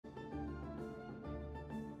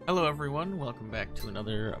Hello everyone, welcome back to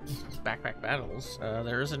another Backpack Battles.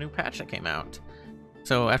 There is a new patch that came out.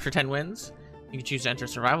 So after 10 wins, you can choose to enter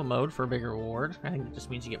survival mode for a bigger reward. I think it just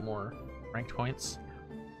means you get more ranked points.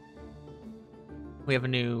 We have a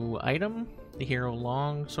new item, the Hero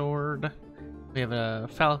Longsword. We have a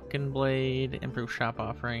Falcon Blade, improved shop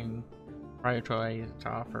offering, prioritize to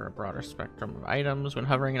offer a broader spectrum of items. When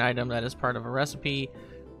hovering an item that is part of a recipe,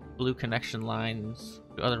 blue connection lines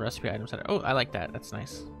to other recipe items that are, oh, I like that, that's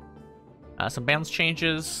nice. Some balance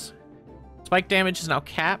changes. Spike damage is now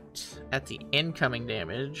capped at the incoming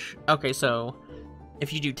damage. Okay, so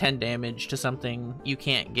if you do 10 damage to something, you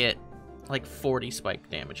can't get like 40 spike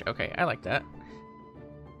damage. Okay, I like that.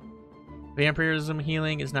 Vampirism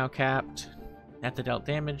healing is now capped at the dealt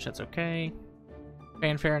damage. That's okay.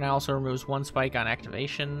 Fanfare now also removes 1 spike on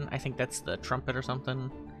activation. I think that's the trumpet or something.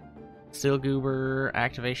 Steel Goober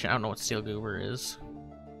activation. I don't know what Steel Goober is.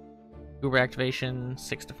 Goober activation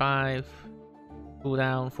 6 to 5.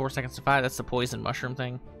 Cooldown 4 seconds to 5. That's the poison mushroom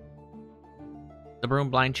thing. The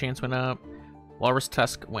broom blind chance went up. Walrus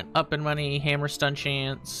tusk went up in money. Hammer stun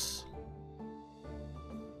chance.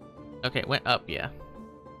 Okay, it went up, yeah.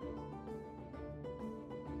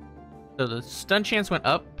 So the stun chance went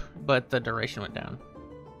up, but the duration went down.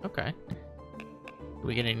 Okay. Did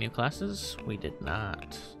we get any new classes? We did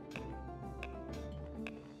not.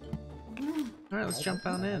 Alright, let's jump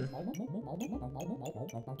on in.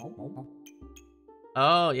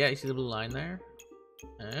 Oh, yeah, you see the blue line there?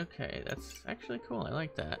 Okay, that's actually cool. I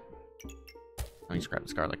like that. Let me just grab the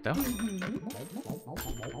Scarlet, though. Ooh,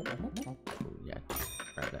 yeah,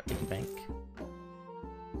 grab that piggy bank.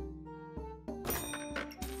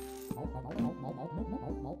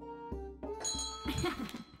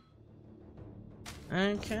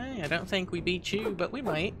 Okay, I don't think we beat you, but we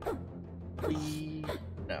might.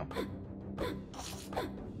 No.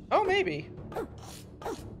 Oh, maybe.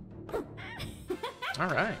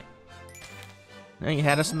 Alright. You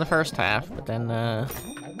had us in the first half, but then, yeah,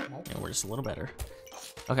 we're just a little better.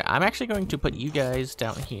 Okay, I'm actually going to put you guys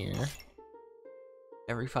down here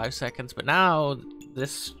every 5 seconds, but now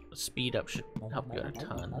this speed up should help you out a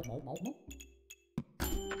ton.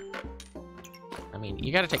 I mean,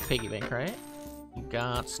 you gotta take piggy bank, right? You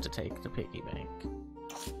gots to take the piggy bank.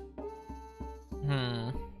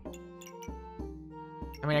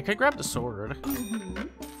 I mean, I could grab the sword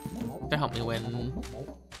to help me win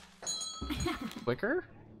quicker.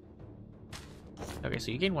 Okay,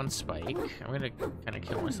 so you gain 1 spike. I'm gonna kind of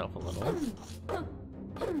kill myself a little.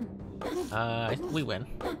 We win.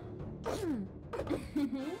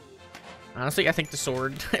 Honestly, I think the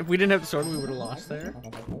sword, if we didn't have the sword, we would have lost there.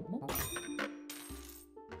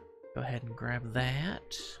 Go ahead and grab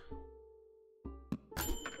that.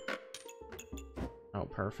 Oh,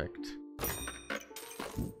 perfect.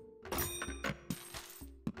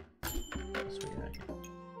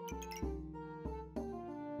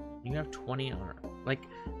 You have 20 armor. Like,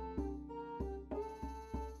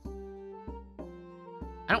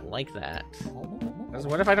 I don't like that. Because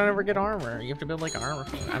what if I don't ever get armor? You have to build like armor.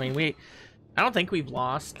 I mean, I don't think we've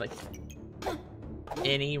lost like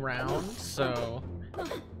any round, so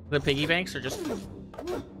the piggy banks are just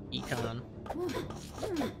econ.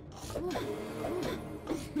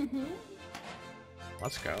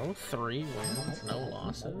 Let's go. 3 wins, no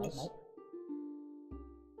losses.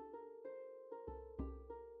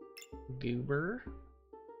 Goober.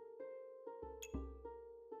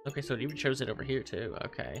 Okay, so it even shows it over here too.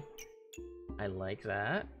 Okay. I like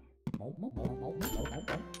that.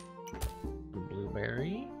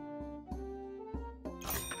 Blueberry.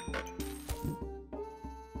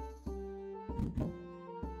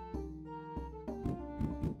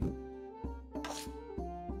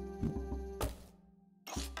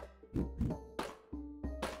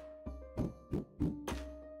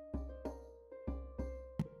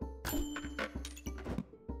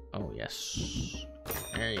 Oh, yes.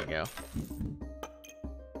 There you go.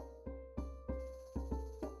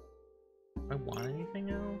 Do I want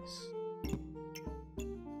anything else?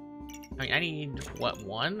 I mean, I need, what,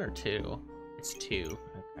 1 or 2? It's 2.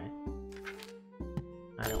 Okay.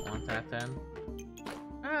 I don't want that then.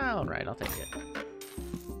 Alright, I'll take it.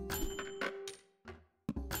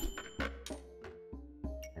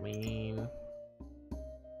 I mean,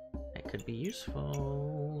 it could be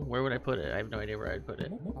useful. Where would I put it? I have no idea where I'd put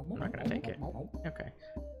it. I'm not gonna take it. Okay.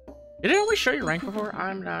 Did it only show your rank before?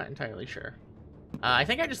 I'm not entirely sure. I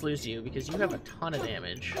think I just lose you because you have a ton of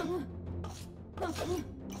damage.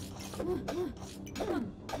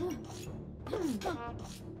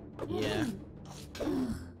 Yeah.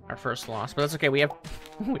 Our first loss, but that's okay. We had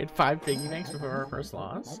 5 piggy banks before our first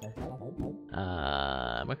loss.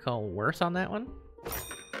 I'm gonna call worse on that one.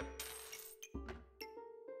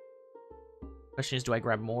 Question is, do I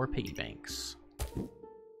grab more piggy banks?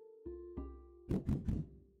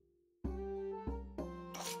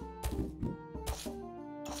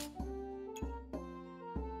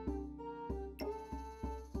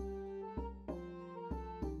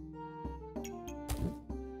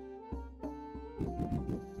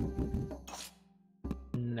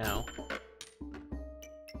 No.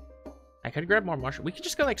 I could grab more mushroom. We could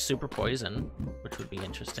just go like super poison, which would be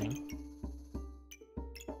interesting.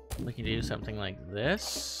 We can do something like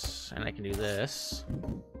this, and I can do this.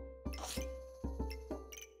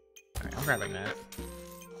 Alright, I'm grabbing that.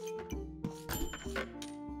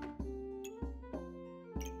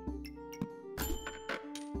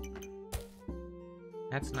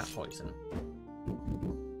 That's not poison.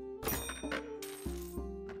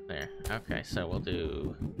 There. Okay, so we'll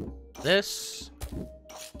do this,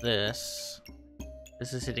 this.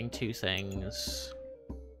 This is hitting 2 things.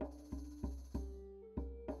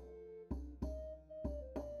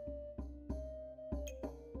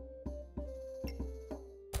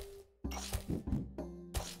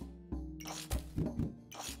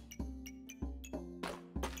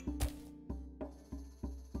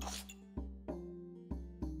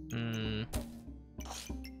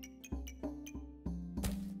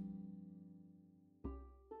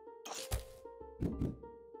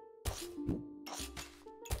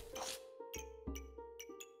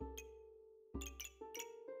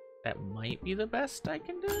 That might be the best I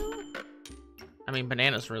can do. I mean,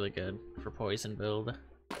 banana's really good for poison build.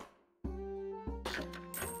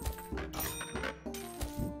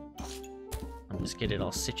 I'll just get it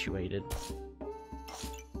all situated.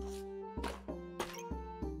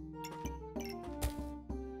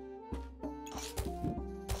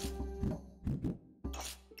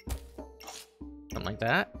 Something like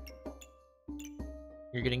that.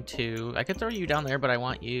 You're getting 2. I could throw you down there, but I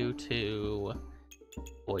want you to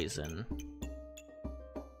poison.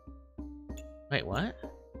 Wait, what?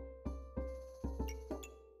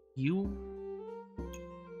 You...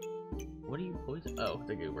 What are you poisoning? Oh,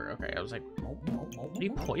 the goober. Okay, I was like, what are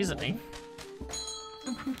you poisoning?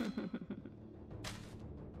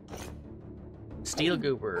 Steel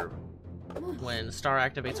goober. When star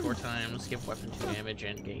activates 4 times, give weapon 2 damage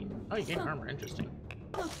and gain... Oh, you gain armor. Interesting.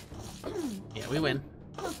 Yeah, we win.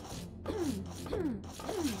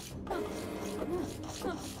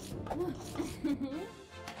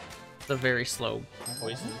 It's a very slow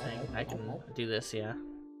poison thing. I can do this, yeah.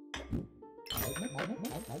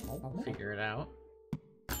 Figure it out.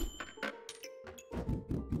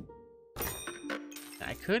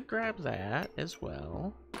 I could grab that as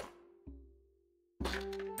well.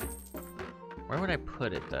 Where would I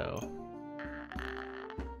put it, though?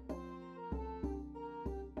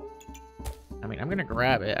 I mean, I'm gonna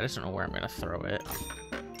grab it. I just don't know where I'm gonna throw it.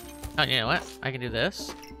 Oh, you know what? I can do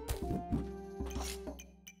this.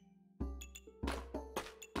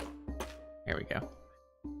 Here we go.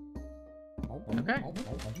 Okay.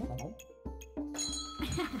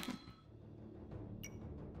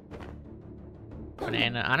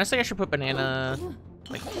 Banana. Honestly, I should put banana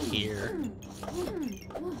like here.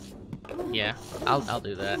 Yeah, I'll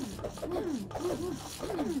do that.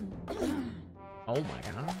 Oh my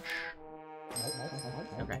gosh.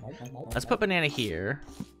 Okay. Let's put banana here.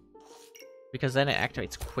 Because then it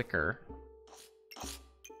activates quicker.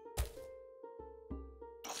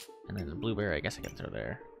 And then the blueberry, I guess I can throw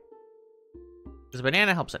there. Because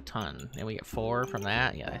banana helps a ton. And we get 4 from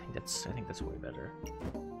that. Yeah, I think that's way better.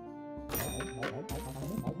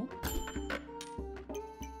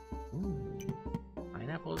 Ooh,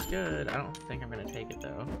 pineapple is good. I don't think I'm gonna take it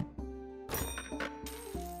though.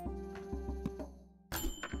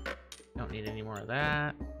 Don't need any more of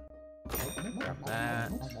that. Grab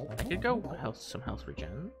that. I could go some health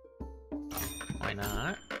regen. Why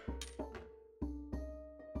not?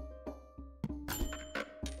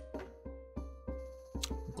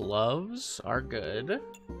 Gloves are good.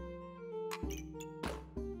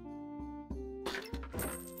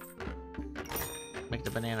 Make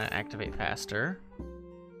the banana activate faster.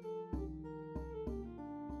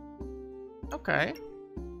 Okay.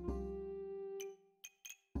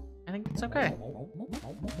 I think it's okay.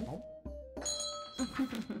 I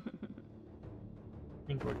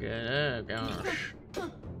think we're good. Oh gosh.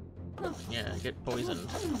 Yeah, get poisoned.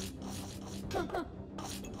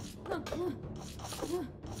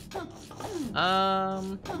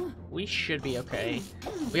 We should be okay.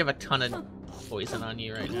 We have a ton of poison on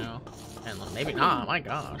you right now. And maybe not, my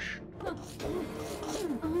gosh.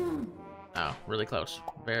 Oh, really close.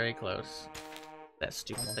 Very close. That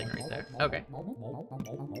stupid thing right there. Okay.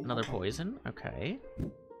 Another poison. Okay.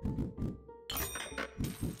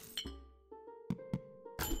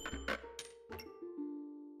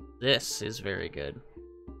 This is very good.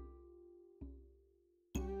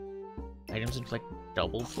 Items inflict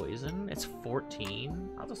double poison. It's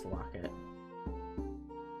 14. I'll just lock it.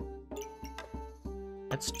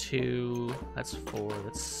 That's 2. That's 4.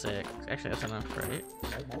 That's 6. Actually, that's enough, right?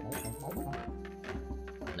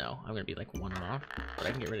 No, I'm gonna be like 1 off, but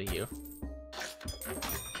I can get rid of you.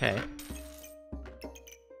 Okay.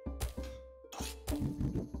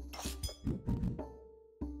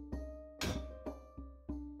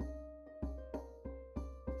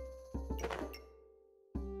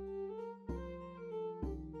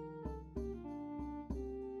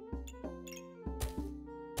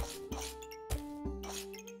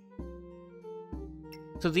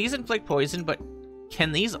 So these inflict poison, but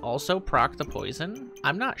can these also proc the poison?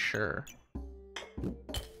 I'm not sure.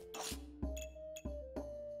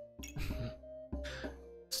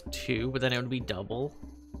 It's 2, but then it would be double.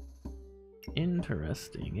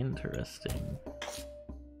 Interesting, interesting.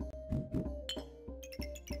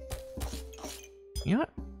 You know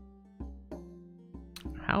what?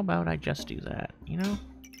 How about I just do that, you know?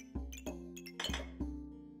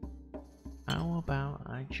 How about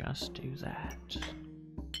I just do that?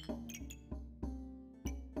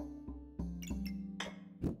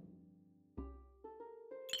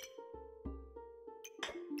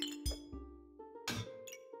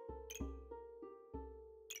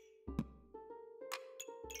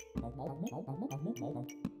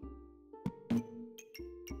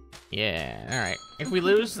 Yeah, alright. If we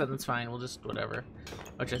lose, then it's fine. We'll just whatever.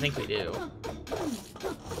 Which I think we do.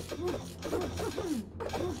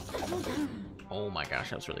 Oh my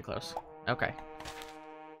gosh, that was really close. Okay.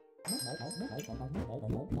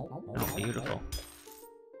 Oh, beautiful.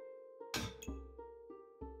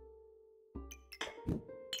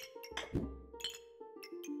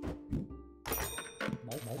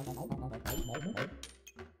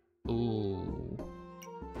 Ooh.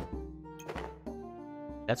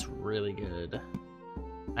 That's really good.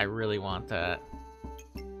 I really want that.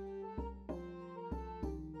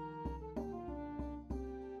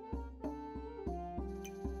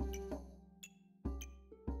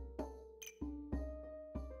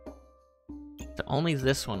 So only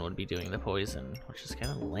this one would be doing the poison, which is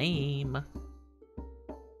kind of lame.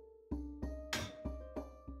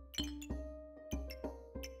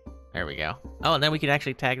 There we go. Oh, and then we can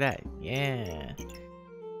actually tag that. Yeah.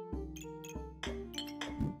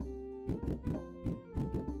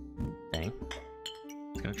 Dang.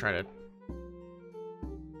 I was gonna try to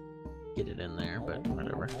get it in there, but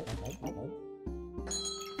whatever.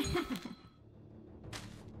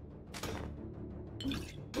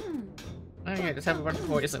 Oh yeah, just have a bunch of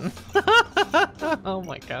poison. Oh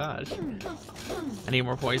my gosh. I need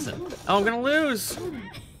more poison. Oh, I'm gonna lose!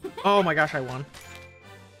 Oh my gosh, I won.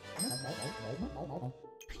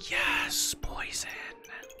 Yes, poison.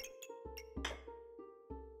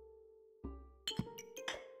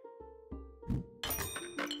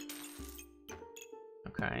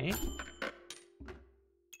 Okay.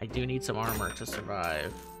 I do need some armor to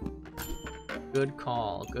survive. Good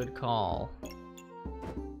call, good call.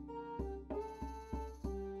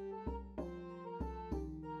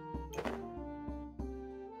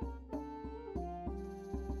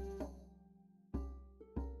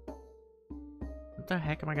 What the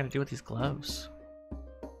heck am I gonna do with these gloves?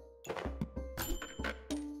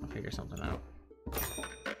 I'll figure something out.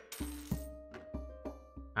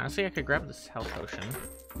 Honestly, I could grab this health potion.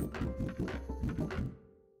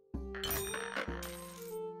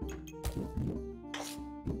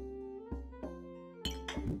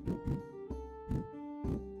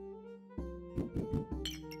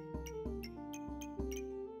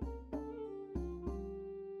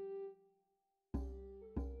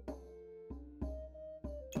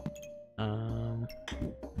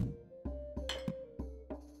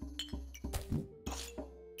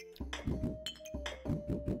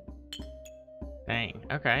 Dang,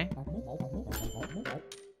 okay. Do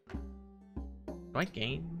I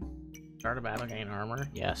gain? Start a battle, gain armor?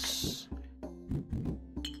 Yes.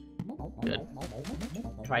 Good.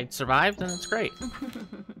 If I survive, then it's great.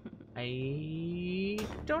 I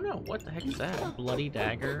don't know. What the heck is that? Bloody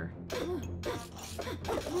dagger?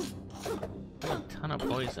 A ton of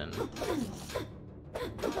poison.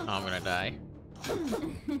 Oh, I'm gonna die.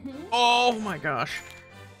 Oh my gosh.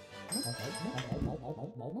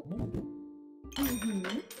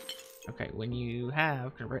 Okay, when you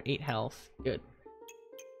have convert 8 health, good.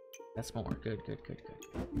 That's more. Good, good, good, good.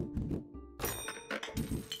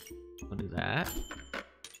 We'll do that.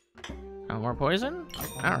 Oh, more poison?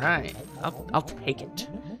 Alright. I'll take it.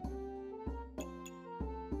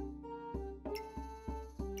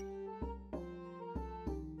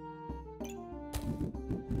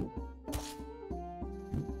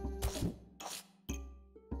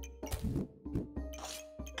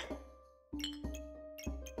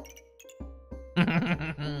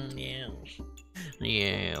 Yes.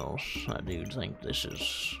 Yes. I do think this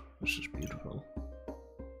is beautiful.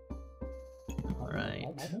 Alright.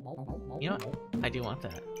 You know what? I do want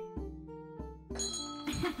that.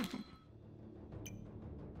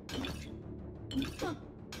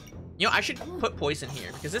 You know, I should put poison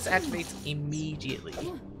here because this activates immediately.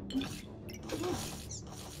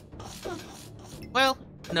 Well,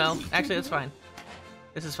 no, actually that's fine.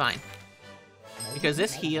 This is fine. Because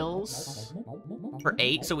this heals for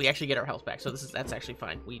 8, so we actually get our health back. So that's actually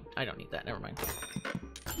fine. I don't need that. Never mind.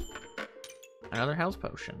 Another health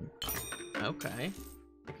potion. Okay.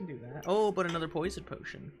 I can do that. Oh, but another poison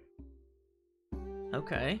potion.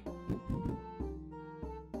 Okay.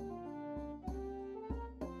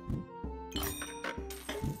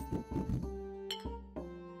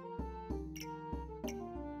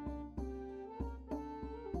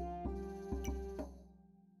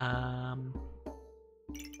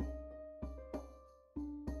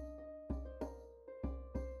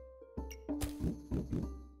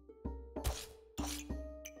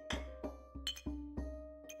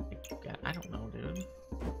 I don't know, dude.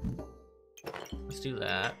 Let's do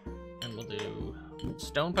that. And we'll do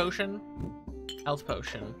stone potion, health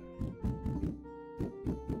potion,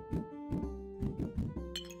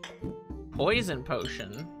 poison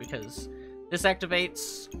potion, because this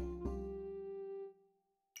activates...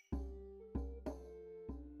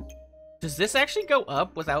 Does this actually go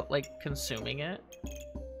up without, like, consuming it?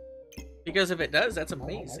 Because if it does, that's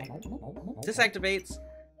amazing. This activates,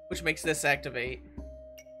 which makes this activate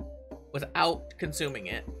without consuming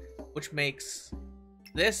it, which makes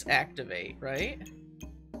this activate, right?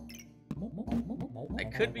 I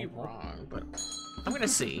could be wrong, but I'm gonna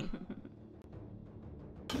see.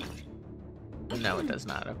 No, it does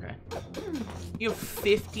not. Okay. You have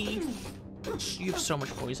 50... You have so much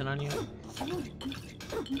poison on you.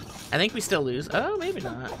 I think we still lose. Oh, maybe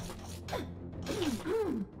not.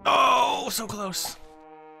 Oh, so close.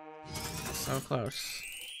 So close.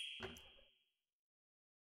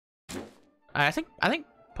 I think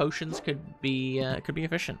potions could be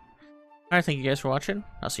efficient. All right, thank you guys for watching.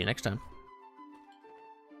 I'll see you next time.